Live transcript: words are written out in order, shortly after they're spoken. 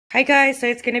Hi guys, so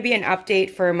it's going to be an update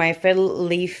for my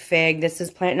fiddle-leaf fig. This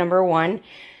is plant number 1.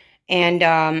 And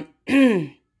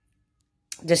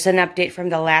just an update from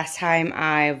the last time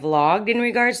I vlogged in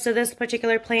regards to this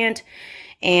particular plant.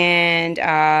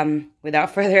 And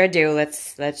without further ado,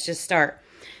 let's just start.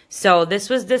 So this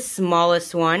was the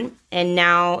smallest one, and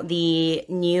now the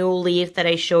new leaf that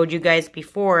I showed you guys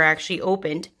before actually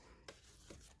opened.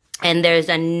 And there's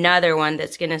another one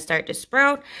that's going to start to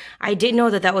sprout. I didn't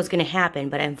know that was going to happen,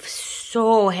 but I'm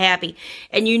so happy.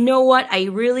 And you know what? I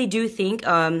really do think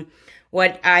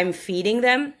what I'm feeding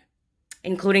them,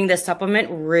 including the supplement,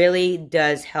 really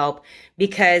does help.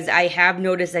 Because I have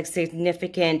noticed a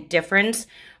significant difference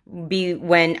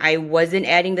when I wasn't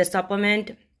adding the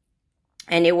supplement.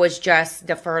 And it was just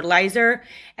the fertilizer.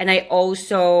 And I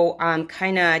also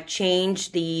kind of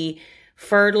changed the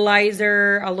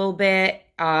fertilizer a little bit.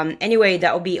 Anyway,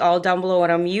 that will be all down below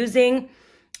what I'm using.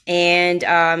 And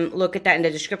look at that in the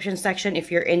description section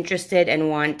if you're interested and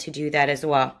want to do that as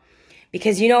well.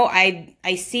 Because, you know,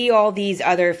 I see all these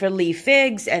other fiddle-leaf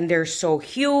figs and they're so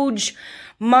huge.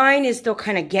 Mine is still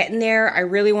kind of getting there. I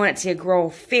really want it to grow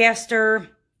faster,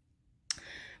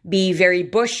 be very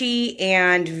bushy,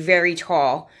 and very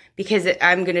tall. Because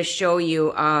I'm going to show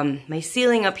you my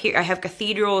ceiling up here. I have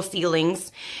cathedral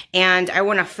ceilings and I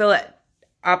want to fill it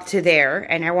up to there,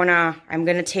 and I'm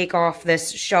gonna take off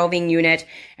this shelving unit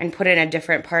and put it in a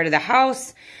different part of the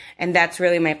house, and that's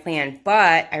really my plan.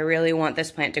 But I really want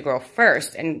this plant to grow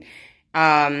first, and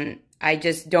I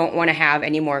just don't want to have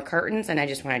any more curtains, and I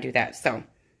just want to do that. So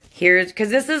here's,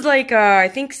 because this is like I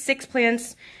think 6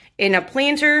 plants in a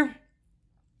planter.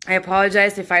 I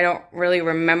apologize if I don't really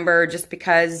remember, just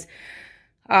because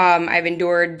I've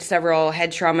endured several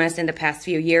head traumas in the past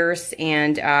few years,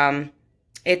 and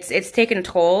it's taken a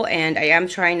toll, and I am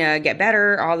trying to get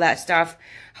better, all that stuff.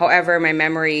 However, my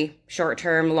memory,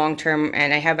 short-term, long-term,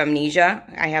 and I have amnesia.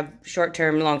 I have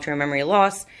short-term, long-term memory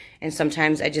loss, and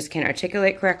sometimes I just can't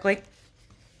articulate correctly.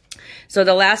 So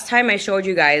the last time I showed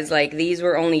you guys, like, these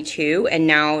were only 2, and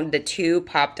now the 2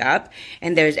 popped up,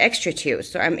 and there's extra 2.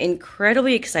 So I'm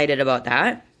incredibly excited about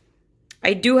that.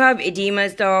 I do have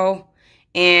edemas, though,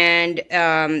 and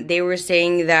they were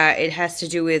saying that it has to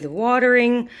do with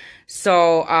watering.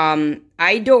 So,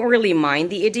 I don't really mind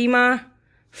the edema.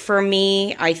 For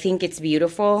me, I think it's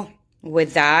beautiful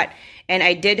with that. And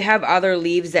I did have other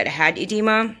leaves that had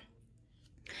edema.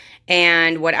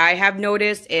 And what I have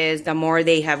noticed is the more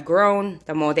they have grown,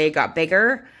 the more they got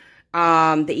bigger.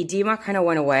 The edema kind of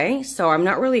went away. So I'm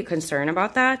not really concerned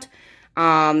about that.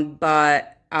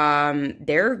 But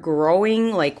they're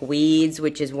growing like weeds,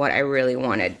 which is what I really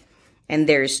wanted. And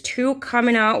there's 2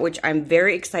 coming out, which I'm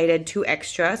very excited, 2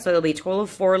 extra. So it'll be a total of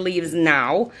 4 leaves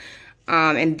now.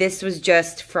 And this was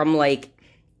just from like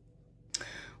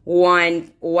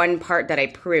one part that I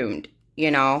pruned, you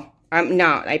know.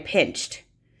 No, I pinched.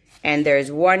 And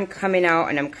there's 1 coming out,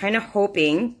 and I'm kind of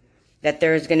hoping that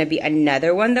there's going to be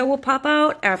another one that will pop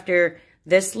out after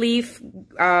this leaf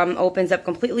opens up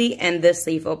completely and this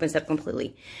leaf opens up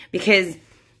completely. Because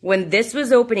when this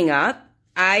was opening up,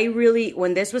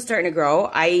 when this was starting to grow,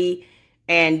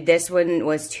 and this one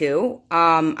was 2,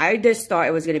 I just thought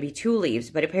it was going to be 2 leaves,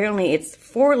 but apparently it's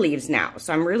 4 leaves now.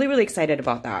 So I'm really, really excited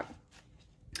about that.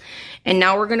 And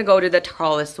now we're going to go to the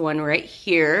tallest one right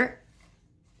here.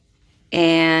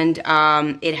 And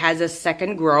it has a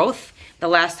second growth. The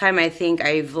last time I think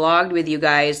I vlogged with you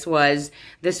guys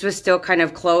this was still kind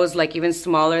of closed, like even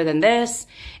smaller than this.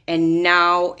 And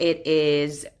now it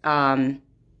is,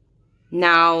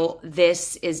 now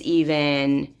this is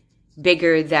even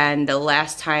bigger than the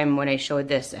last time when I showed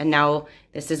this. And now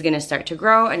this is going to start to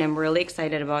grow, and I'm really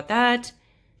excited about that.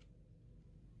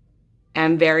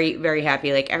 I'm very, very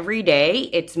happy. Like, every day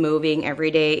it's moving,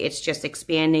 every day it's just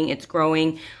expanding, it's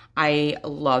growing. I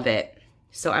love it.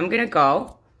 So I'm going to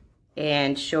go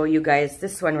and show you guys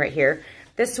this one right here.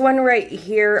 This one right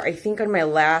here, I think on my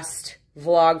last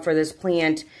vlog for this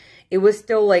plant, it was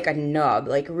still like a nub,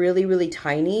 like really, really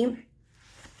tiny.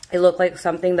 It looked like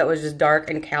something that was just dark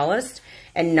and calloused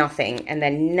and nothing. And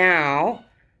then now,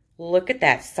 look at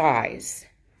that size.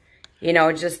 You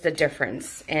know, just the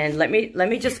difference. And let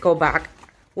me just go back.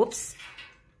 Whoops.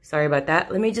 Sorry about that.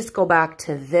 Let me just go back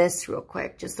to this real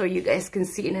quick, just so you guys can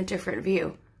see in a different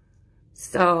view.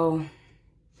 So,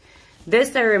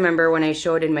 this I remember when I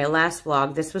showed in my last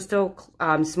vlog. This was still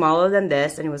smaller than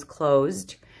this, and it was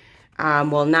closed.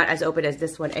 Well, not as open as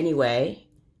this one anyway.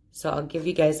 So I'll give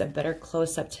you guys a better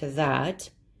close-up to that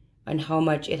on how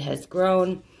much it has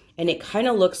grown. And it kind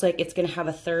of looks like it's going to have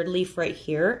a 3rd leaf right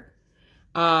here.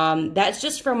 That's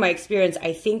just from my experience.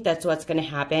 I think that's what's going to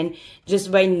happen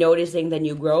just by noticing the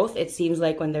new growth. It seems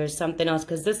like when there's something else,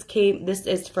 because this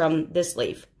is from this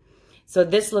leaf. So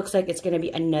this looks like it's going to be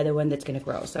another one that's going to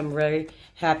grow. So I'm very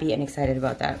happy and excited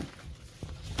about that.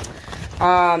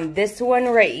 This one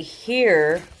right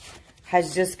here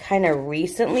has just kind of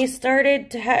recently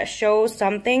started to show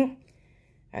something.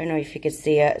 I don't know if you can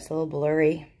see it. It's a little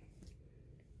blurry,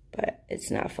 but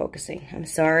it's not focusing. I'm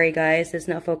sorry, guys. It's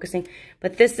not focusing.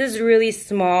 But this is really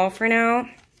small for now.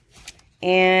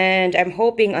 And I'm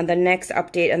hoping on the next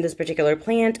update on this particular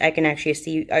plant, I can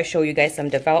actually show you guys some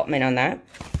development on that.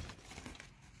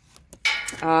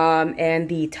 And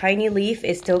the tiny leaf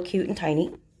is still cute and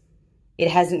tiny. It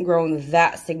hasn't grown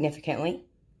that significantly,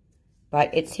 but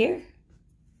it's here.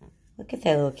 Look at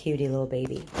that little cutie little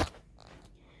baby.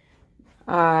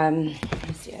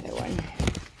 Here's the other one.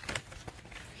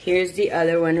 Here's the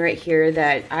other one right here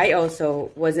that I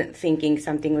also wasn't thinking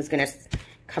something was going to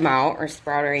come out or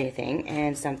sprout or anything,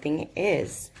 and something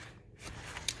is.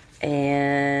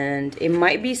 And it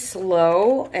might be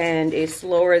slow and is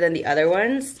slower than the other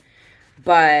ones,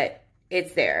 but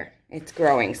it's there. It's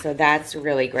growing, so that's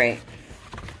really great.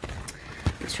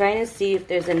 I'm trying to see if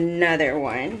there's another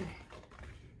one.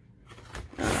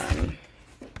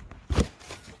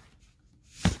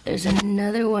 There's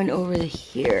another one over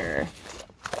here.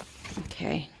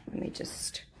 Okay, let me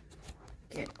just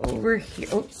get over here.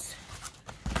 Oops.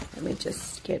 Let me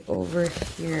just get over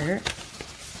here.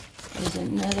 There's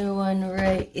another one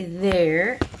right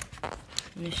there.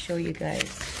 I'm going to show you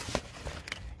guys.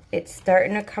 It's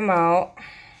starting to come out.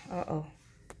 Uh-oh.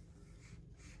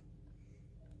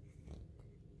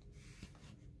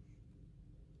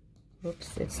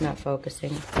 Oops, it's not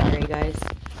focusing. Sorry, guys.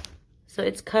 So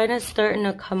it's kind of starting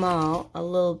to come out a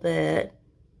little bit.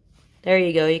 There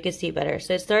you go. You can see better.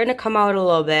 So it's starting to come out a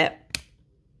little bit.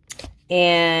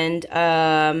 And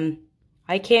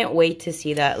I can't wait to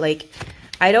see that. Like,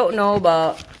 I don't know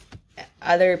about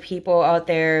other people out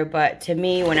there, but to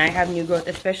me, when I have new growth,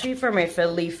 especially for my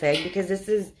fiddle-leaf fig, because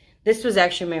this was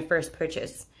actually my first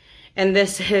purchase. And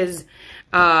this is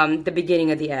the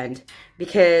beginning of the end.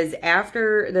 Because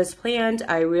after this plant,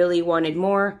 I really wanted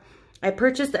more. I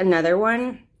purchased another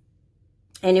one,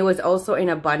 and it was also in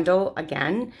a bundle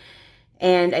again.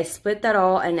 And I split that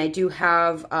all, and I do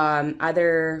have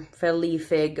other fiddle-leaf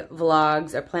fig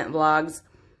vlogs or plant vlogs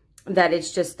that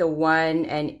it's just the one,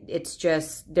 and it's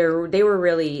just, they were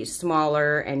really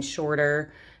smaller and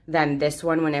shorter than this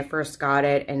one when I first got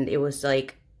it, and it was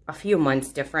like a few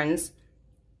months difference.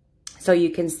 So you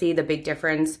can see the big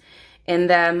difference in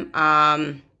them.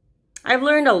 I've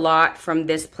learned a lot from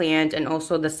this plant and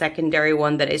also the secondary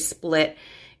one that is split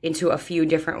into a few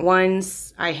different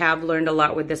ones. I have learned a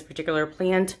lot with this particular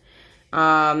plant.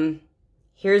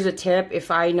 Here's a tip. If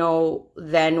I know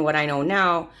then what I know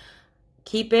now,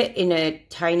 keep it in a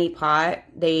tiny pot.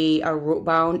 They are root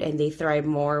bound and they thrive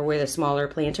more with a smaller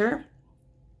planter.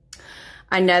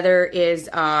 Another is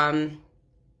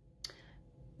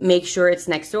make sure it's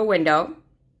next to a window.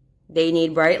 They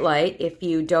need bright light. If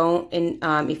you don't,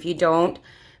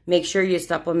 make sure you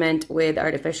supplement with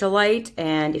artificial light.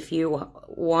 And if you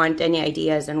want any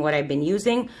ideas on what I've been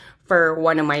using for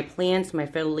one of my plants, my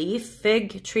fiddle-leaf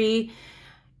fig tree,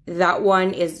 that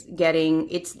one is getting,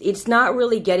 it's not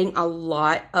really getting a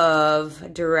lot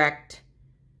of direct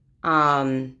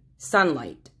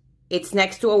sunlight. It's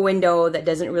next to a window that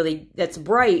that's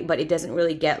bright, but it doesn't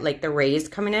really get like the rays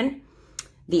coming in.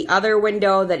 The other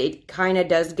window that it kind of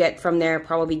does get from there,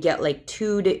 probably get like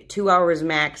 2 hours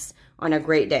max on a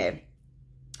great day.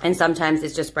 And sometimes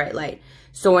it's just bright light.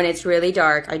 So when it's really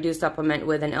dark, I do supplement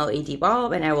with an LED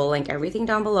bulb, and I will link everything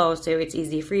down below so it's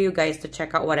easy for you guys to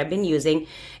check out what I've been using.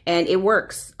 And it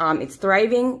works. It's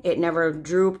thriving. It never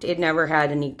drooped. It never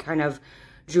had any kind of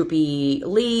droopy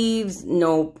leaves.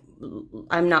 No,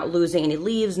 I'm not losing any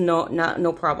leaves.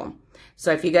 No problem.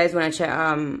 So if you guys want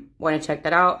to check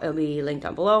that out, it'll be linked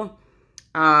down below.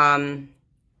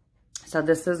 So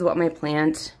this is what my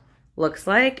plant looks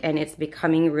like, and it's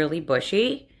becoming really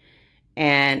bushy,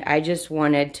 and I just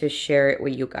wanted to share it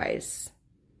with you guys.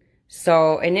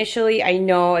 So initially, I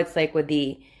know it's like with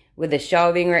the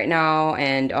shelving right now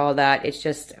and all that, it's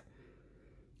just,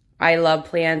 I love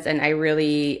plants, and I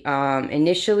really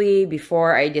initially,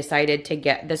 before I decided to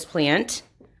get this plant,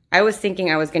 I was thinking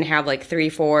I was going to have like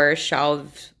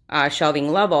 3-4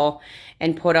 shelving level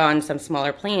and put on some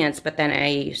smaller plants. But then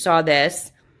I saw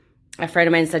this. A friend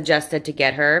of mine suggested to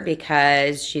get her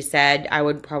because she said I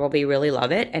would probably really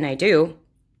love it, and I do.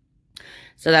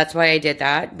 So that's why I did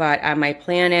that. But my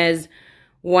plan is,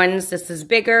 once this is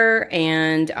bigger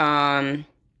and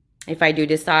if I do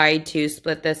decide to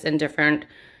split this in different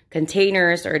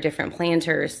containers or different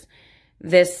planters,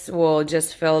 this will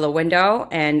just fill the window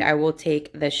and I will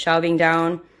take the shelving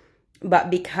down. But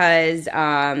because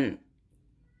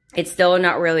it's still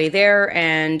not really there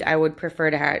and I would prefer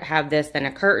to have this than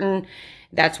a curtain,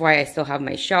 that's why I still have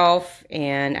my shelf.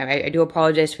 And I do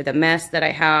apologize for the mess that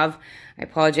I have. I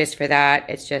apologize for that.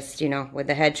 It's just, you know, with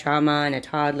the head trauma and a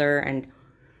toddler and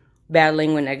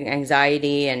battling with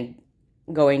anxiety and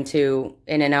going to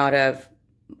in and out of,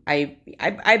 I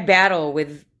battle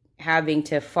with having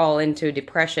to fall into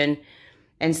depression.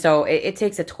 And so it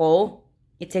takes a toll.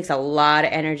 It takes a lot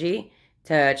of energy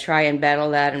to try and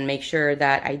battle that and make sure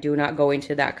that I do not go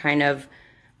into that kind of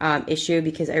issue,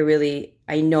 because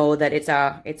I know that it's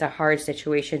a hard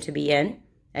situation to be in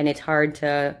and it's hard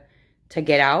to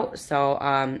get out. So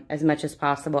as much as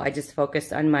possible, I just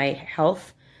focus on my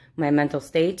health, my mental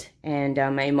state, and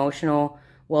my emotional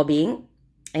well-being.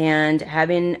 And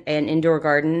having an indoor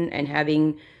garden and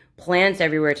having plants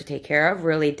everywhere to take care of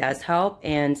really does help.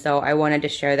 And so I wanted to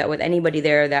share that with anybody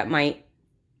there that might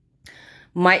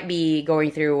be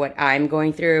going through what I'm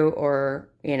going through, or,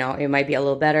 you know, it might be a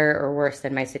little better or worse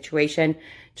than my situation.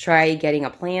 Try getting a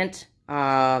plant,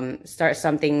 start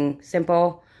something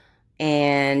simple,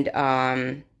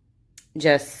 and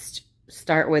just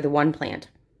start with one plant.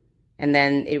 And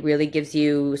then it really gives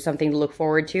you something to look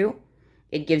forward to.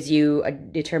 It gives you a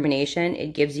determination. It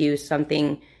gives you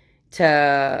something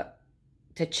to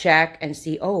check and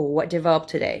see, oh, what developed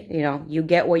today? You know, you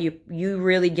get what you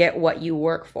really get what you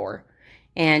work for.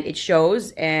 And it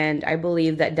shows, and I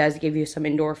believe that does give you some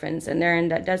endorphins in there,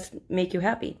 and that does make you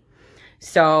happy.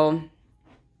 So,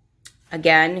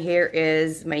 again, here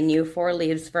is my new 4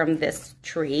 leaves from this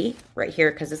tree right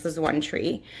here, because this is one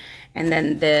tree. And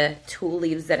then the 2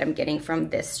 leaves that I'm getting from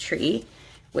this tree,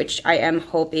 which I am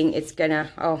hoping it's gonna,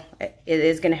 it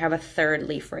is gonna have a 3rd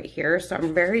leaf right here. So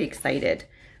I'm very excited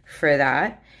for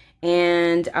that.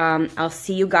 And I'll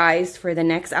see you guys for the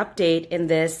next update in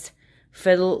this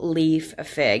fiddle-leaf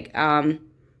fig. I've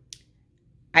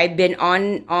been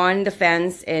on the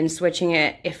fence and switching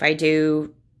it if I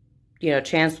do, you know,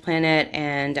 transplant it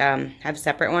and have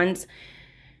separate ones.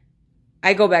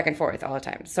 I go back and forth all the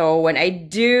time. So when I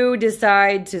do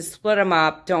decide to split them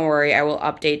up, don't worry, I will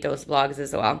update those vlogs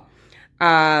as well.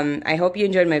 I hope you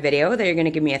enjoyed my video, that you're going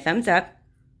to give me a thumbs up.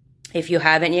 If you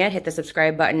haven't yet, hit the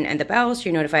subscribe button and the bell so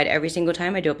you're notified every single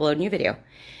time I do upload a new video.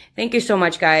 Thank you so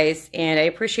much, guys, and I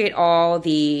appreciate all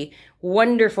the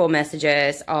wonderful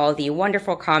messages, all the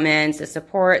wonderful comments, the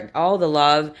support, all the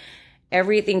love,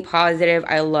 everything positive.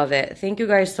 I love it. Thank you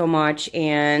guys so much,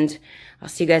 and I'll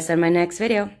see you guys on my next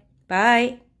video.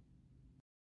 Bye.